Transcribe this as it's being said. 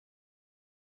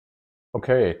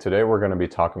Okay, today we're going to be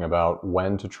talking about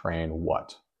when to train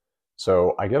what.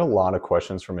 So, I get a lot of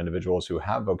questions from individuals who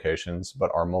have vocations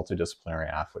but are multidisciplinary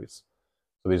athletes.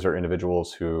 So, these are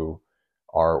individuals who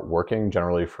are working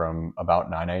generally from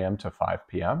about 9 a.m. to 5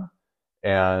 p.m.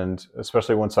 And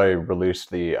especially once I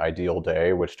released the ideal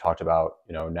day, which talked about,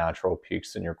 natural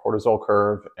peaks in your cortisol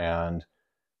curve and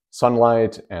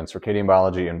sunlight and circadian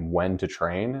biology and when to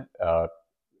train,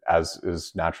 as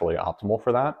is naturally optimal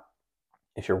for that.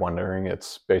 If you're wondering,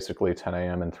 it's basically 10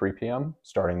 a.m. and 3 p.m.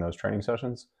 starting those training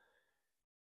sessions.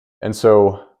 And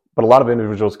so, but a lot of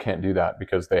individuals can't do that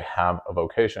because they have a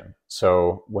vocation.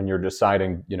 So when you're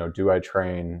deciding, do I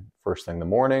train first thing in the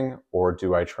morning or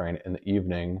do I train in the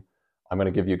evening? I'm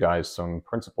going to give you guys some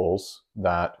principles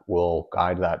that will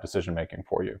guide that decision making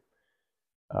for you.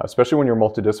 Especially when you're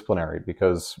multidisciplinary,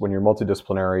 because when you're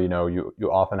multidisciplinary, you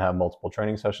often have multiple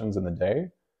training sessions in the day,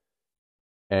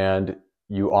 and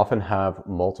you often have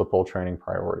multiple training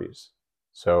priorities.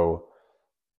 So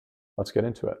let's get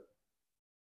into it.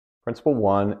 Principle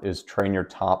one is train your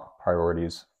top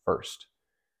priorities first.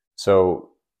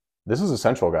 So this is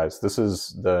essential, guys. This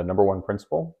is the number one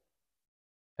principle.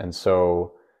 And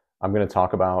so I'm going to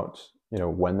talk about,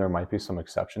 when there might be some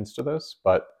exceptions to this,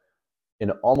 but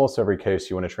in almost every case,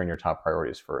 you want to train your top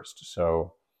priorities first.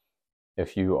 So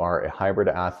if you are a hybrid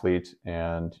athlete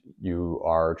and you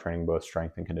are training both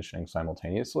strength and conditioning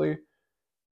simultaneously,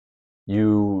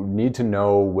 you need to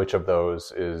know which of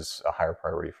those is a higher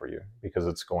priority for you, because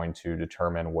it's going to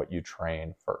determine what you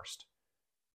train first.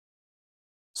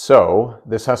 So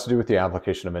this has to do with the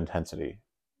application of intensity.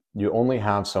 You only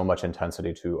have so much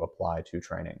intensity to apply to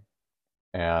training.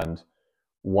 And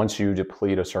once you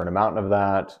deplete a certain amount of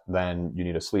that, then you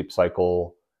need a sleep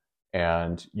cycle,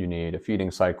 and you need a feeding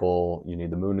cycle, you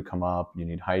need the moon to come up, you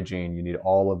need hygiene, you need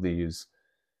all of these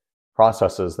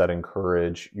processes that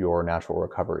encourage your natural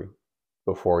recovery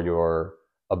before your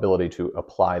ability to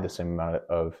apply the same amount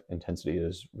of intensity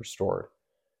is restored.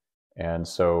 And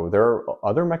so there are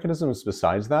other mechanisms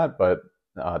besides that, but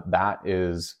that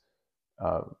is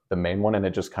the main one. And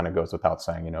it just kind of goes without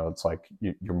saying, it's like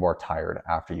you're more tired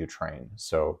after you train.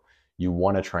 So you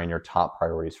want to train your top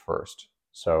priorities first.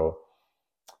 So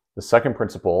the second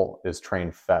principle is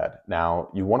train fed. Now,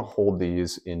 you want to hold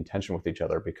these in tension with each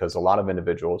other, because a lot of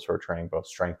individuals who are training both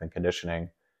strength and conditioning,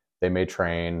 they may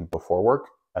train before work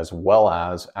as well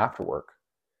as after work.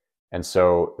 And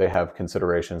so they have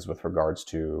considerations with regards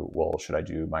to, well, should I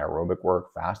do my aerobic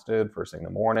work fasted first thing in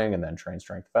the morning and then train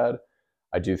strength fed?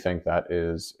 I do think that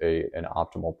is an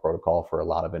optimal protocol for a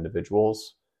lot of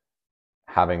individuals,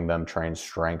 having them train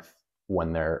strength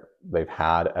when they've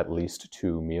had at least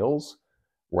 2 meals,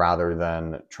 rather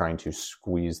than trying to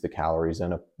squeeze the calories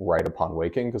in right upon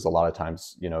waking. Because a lot of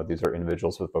times, these are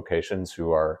individuals with vocations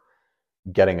who are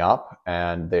getting up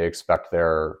and they expect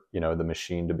the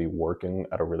machine to be working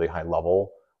at a really high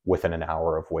level within an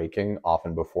hour of waking,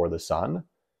 often before the sun.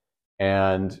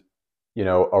 And,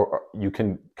 you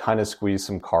can kind of squeeze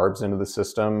some carbs into the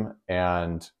system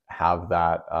and have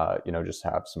that, just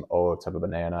have some oats, have a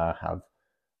banana, have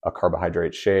a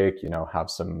carbohydrate shake, have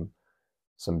some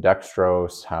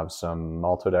dextrose, have some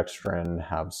maltodextrin,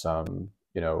 have some,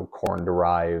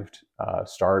 corn-derived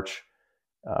starch,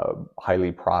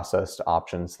 highly processed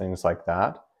options, things like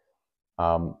that,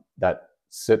 that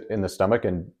sit in the stomach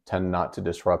and tend not to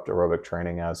disrupt aerobic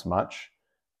training as much.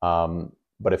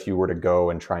 But if you were to go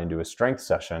and try and do a strength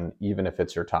session, even if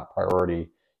it's your top priority,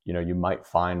 you might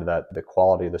find that the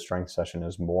quality of the strength session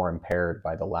is more impaired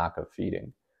by the lack of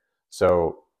feeding.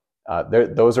 So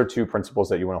those are two principles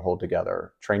that you want to hold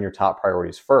together. Train your top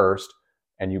priorities first,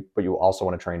 but you also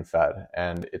want to train fed.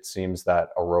 And it seems that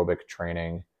aerobic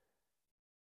training,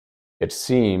 it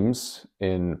seems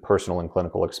in personal and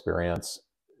clinical experience,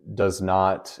 is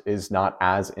not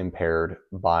as impaired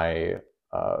by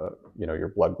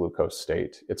your blood glucose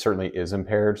state. It certainly is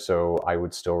impaired. So I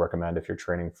would still recommend, if you're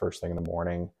training first thing in the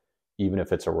morning, even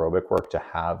if it's aerobic work, to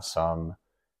have some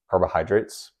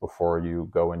carbohydrates before you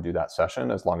go and do that session,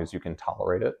 as long as you can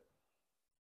tolerate it.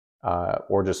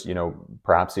 Or just,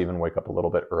 perhaps even wake up a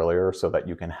little bit earlier so that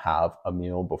you can have a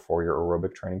meal before your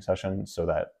aerobic training session, so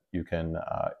that you can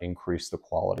increase the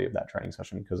quality of that training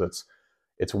session. Because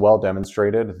it's well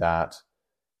demonstrated that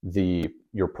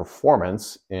your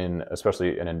performance in,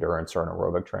 especially an endurance or an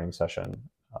aerobic training session,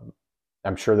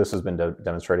 I'm sure this has been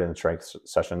demonstrated in strength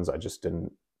sessions. I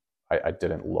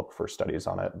didn't look for studies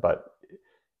on it, but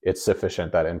it's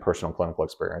sufficient that in personal clinical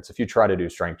experience, if you try to do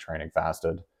strength training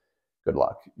fasted, good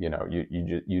luck. You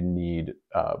need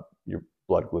your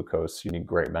blood glucose, you need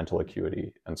great mental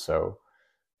acuity. And so,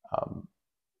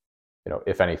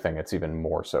 if anything, it's even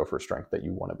more so for strength that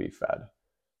you want to be fed.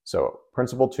 So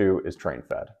principle 2 is train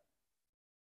fed.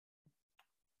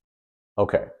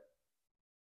 Okay.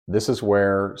 This is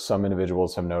where some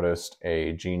individuals have noticed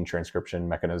a gene transcription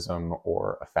mechanism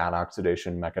or a fat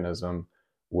oxidation mechanism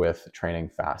with training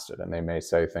fasted. And they may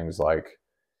say things like,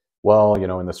 well,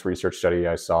 in this research study,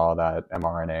 I saw that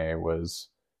mRNA was,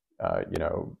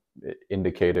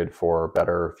 indicated for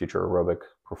better future aerobic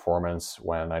performance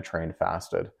when I trained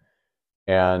fasted.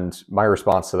 And my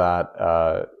response to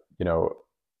that,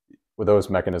 those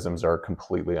mechanisms are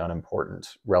completely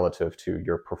unimportant relative to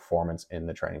your performance in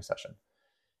the training session.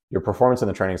 Your performance in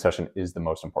the training session is the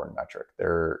most important metric.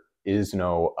 There is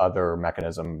no other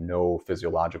mechanism, no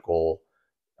physiological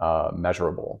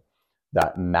measurable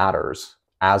that matters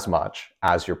as much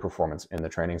as your performance in the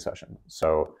training session.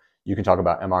 So you can talk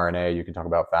about mRNA, you can talk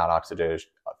about fat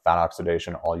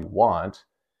oxidation all you want,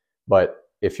 but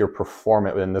if your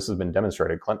performance, and this has been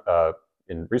demonstrated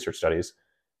in research studies,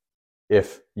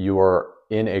 if you are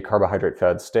in a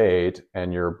carbohydrate-fed state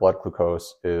and your blood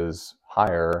glucose is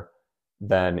higher,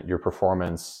 then your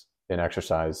performance in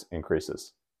exercise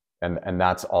increases. And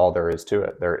that's all there is to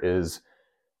it. There is,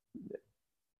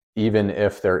 even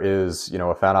if there is,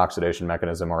 a fat oxidation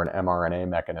mechanism or an mRNA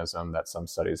mechanism that some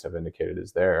studies have indicated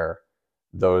is there,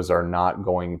 those are not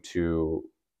going to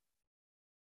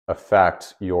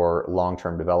affect your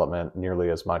long-term development nearly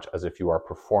as much as if you are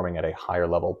performing at a higher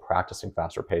level, practicing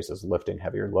faster paces, lifting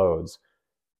heavier loads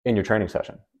in your training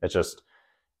session. It's just,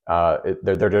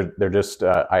 they're just,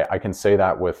 I can say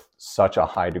that with such a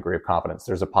high degree of confidence.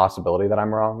 There's a possibility that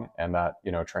I'm wrong and that,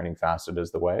 training fasted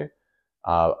is the way.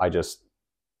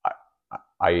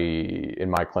 In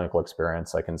my clinical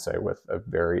experience, I can say with a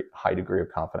very high degree of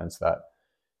confidence that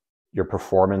your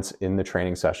performance in the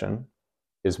training session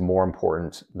is more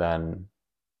important than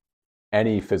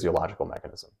any physiological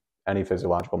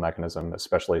mechanism,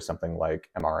 especially something like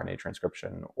mRNA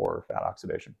transcription or fat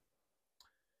oxidation.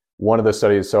 One of the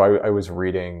studies, so I was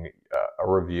reading a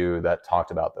review that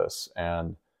talked about this,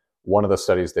 and one of the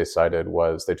studies they cited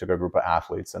was they took a group of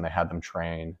athletes and they had them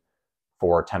train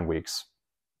for 10 weeks.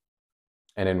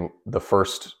 And in the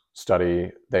first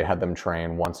study, they had them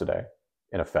train once a day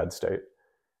in a fed state.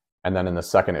 And then in the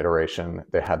second iteration,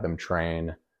 they had them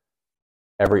train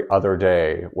every other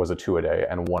day was a 2-a-day,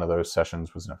 and one of those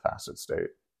sessions was in a fasted state.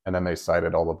 And then they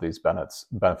cited all of these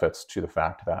benefits to the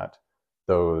fact that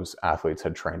those athletes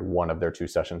had trained one of their 2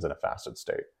 sessions in a fasted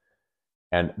state.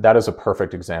 And that is a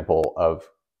perfect example of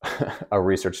a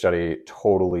research study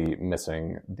totally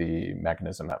missing the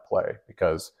mechanism at play,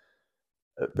 because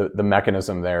the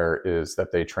mechanism there is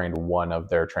that they trained one of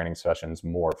their training sessions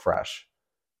more fresh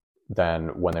than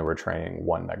when they were training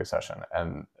one mega session.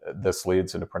 And this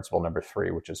leads into principle number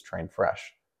 3, which is train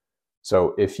fresh.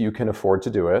 So if you can afford to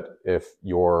do it, if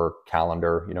your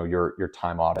calendar, your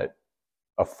time audit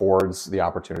affords the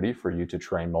opportunity for you to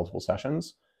train multiple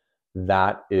sessions,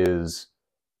 that is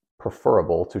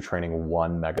preferable to training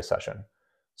one mega session.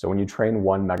 So when you train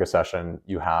one mega session,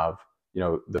 you have,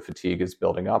 the fatigue is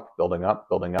building up.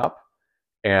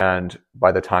 And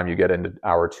by the time you get into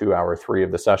hour 2, hour 3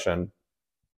 of the session,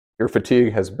 your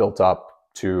fatigue has built up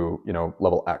to,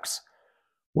 level X.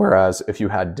 Whereas if you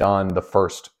had done the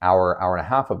first hour and a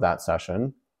half of that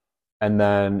session, and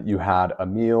then you had a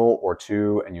meal or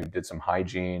 2 and you did some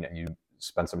hygiene and you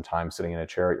spent some time sitting in a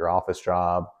chair at your office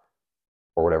job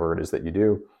or whatever it is that you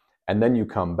do, and then you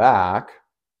come back,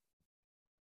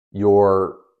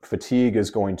 your fatigue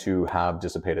is going to have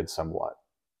dissipated somewhat.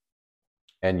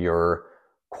 And your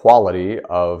quality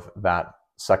of that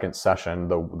second session,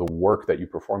 the work that you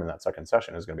perform in that second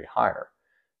session, is going to be higher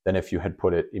than if you had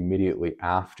put it immediately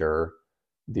after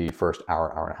the first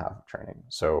hour and a half of training.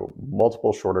 So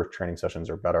multiple shorter training sessions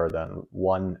are better than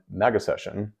one mega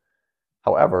session.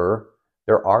 However,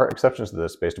 there are exceptions to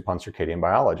this based upon circadian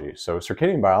biology. So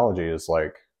circadian biology is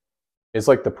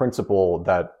like the principle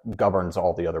that governs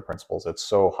all the other principles. It's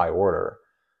so high order.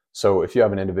 So if you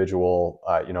have an individual,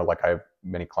 like I have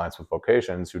many clients with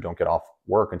vocations who don't get off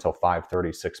work until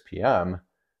 5:30, 6 p.m.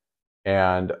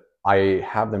 And I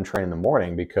have them train in the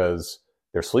morning because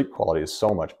their sleep quality is so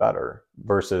much better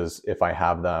versus if I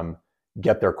have them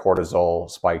get their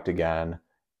cortisol spiked again,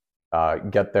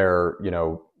 get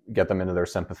them into their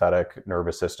sympathetic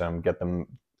nervous system, get them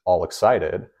all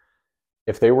excited.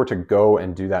 If they were to go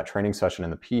and do that training session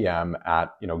in the PM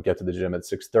at, get to the gym at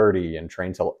 6:30 and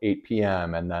train till 8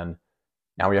 p.m. and then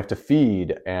now we have to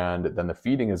feed, and then the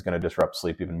feeding is going to disrupt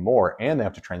sleep even more, and they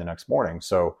have to train the next morning.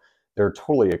 So there are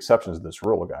totally exceptions to this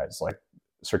rule, guys. Like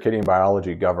circadian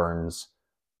biology governs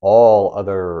all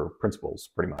other principles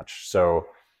pretty much. So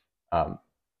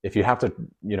if you have to,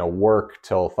 work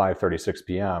till 5:36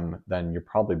 p.m., then you're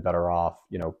probably better off,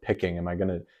 picking, am I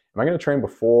going to train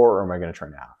before or am I going to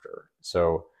train after?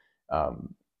 So,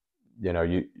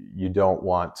 you don't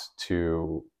want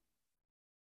to,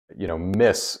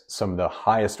 miss some of the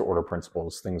highest order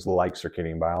principles, things like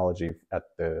circadian biology at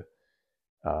the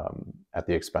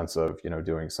expense of,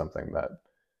 doing something that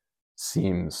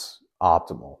seems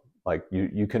optimal. Like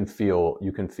you can feel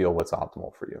what's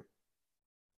optimal for you.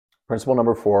 Principle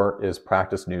number 4 is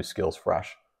practice new skills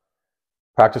fresh.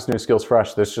 Practice new skills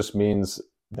fresh. This just means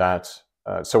that,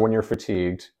 so when you're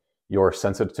fatigued, your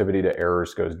sensitivity to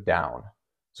errors goes down.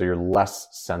 So you're less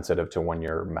sensitive to when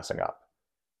you're messing up.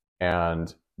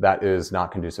 And that is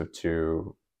not conducive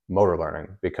to motor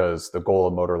learning, because the goal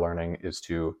of motor learning is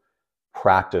to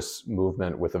practice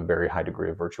movement with a very high degree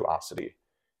of virtuosity.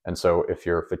 And so if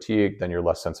you're fatigued, then you're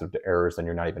less sensitive to errors, then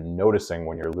you're not even noticing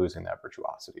when you're losing that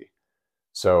virtuosity.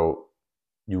 So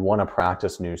you want to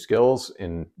practice new skills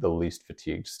in the least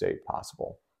fatigued state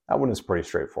possible. That one is pretty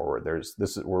straightforward.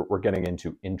 We're getting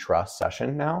into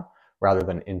intra-session now rather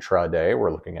than intra-day.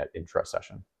 We're looking at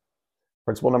intra-session.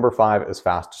 Principle number 5 is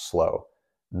fast to slow.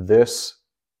 This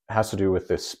has to do with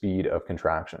the speed of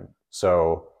contraction.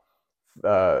 So,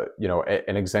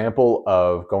 an example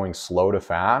of going slow to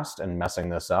fast and messing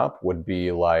this up would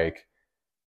be like,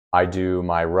 I do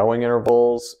my rowing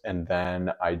intervals, and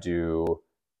then I do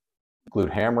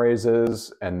glute ham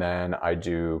raises, and then I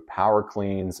do power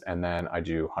cleans, and then I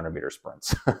do 100-meter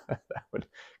sprints.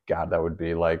 that would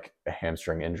be like a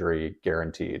hamstring injury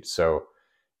guaranteed. So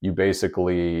you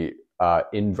basically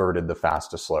inverted the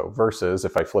fast to slow, versus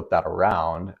if I flip that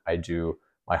around, I do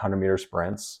my 100-meter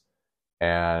sprints,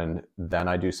 and then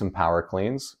I do some power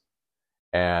cleans,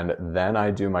 and then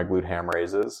I do my glute ham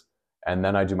raises, and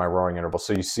then I do my rowing interval.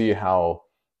 So you see how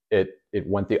it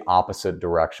went the opposite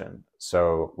direction.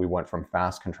 So we went from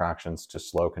fast contractions to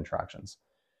slow contractions.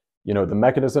 The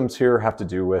mechanisms here have to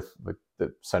do with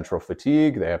the central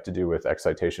fatigue. They have to do with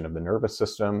excitation of the nervous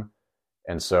system.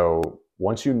 And so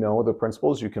once you know the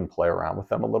principles, you can play around with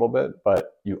them a little bit,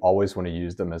 but you always want to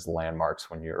use them as landmarks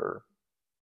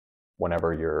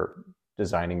whenever you're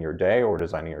designing your day or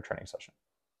designing your training session.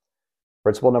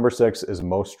 Principle number 6 is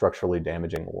most structurally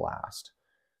damaging last.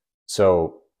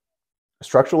 So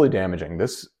structurally damaging,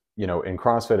 this, in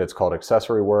CrossFit, it's called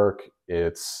accessory work.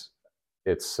 It's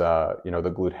the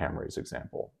glute ham raise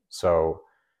example. So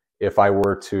if I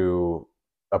were to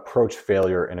approach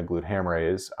failure in a glute ham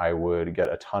raise, I would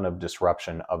get a ton of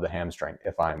disruption of the hamstring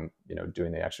if I'm,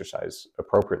 doing the exercise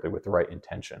appropriately with the right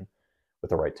intention, with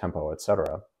the right tempo,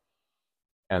 etc.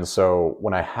 And so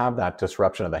when I have that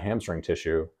disruption of the hamstring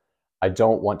tissue, I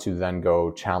don't want to then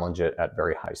go challenge it at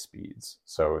very high speeds.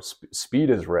 So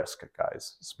speed is risk,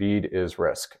 guys. Speed is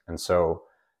risk. And so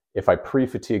if I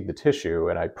pre-fatigue the tissue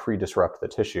and I pre-disrupt the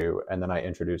tissue, and then I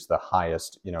introduce the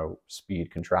highest, speed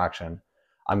contraction,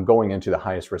 I'm going into the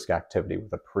highest risk activity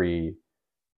with a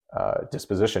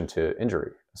predisposition to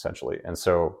injury, essentially. And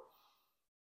so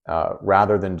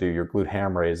rather than do your glute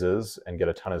ham raises and get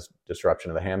a ton of disruption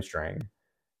of the hamstring,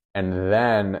 and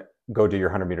then go do your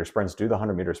 100-meter sprints, do the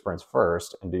 100-meter sprints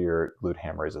first and do your glute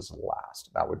ham raises last.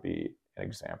 That would be an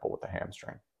example with the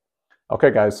hamstring.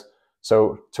 Okay, guys.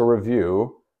 So to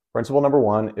review, principle number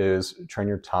 1 is train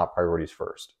your top priorities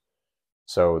first.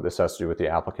 So this has to do with the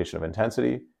application of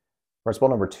intensity. Principle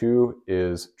number 2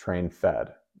 is train fed.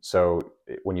 So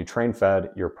when you train fed,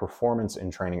 your performance in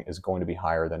training is going to be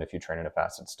higher than if you train in a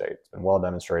fasted state. It's been well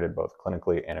demonstrated both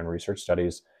clinically and in research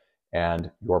studies.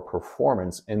 And your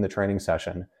performance in the training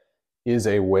session is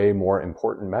a way more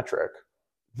important metric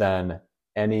than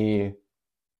any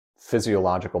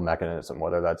physiological mechanism,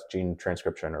 whether that's gene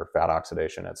transcription or fat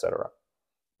oxidation, etc.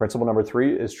 Principle number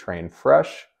 3 is train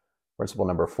fresh. Principle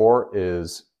number 4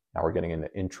 is, now we're getting into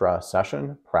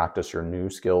intra-session, practice your new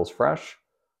skills fresh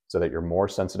so that you're more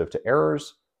sensitive to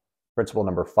errors. Principle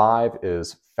number 5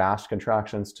 is fast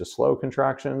contractions to slow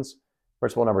contractions.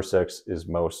 Principle number 6 is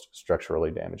most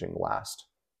structurally damaging last.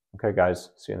 Okay,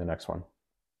 guys, see you in the next one.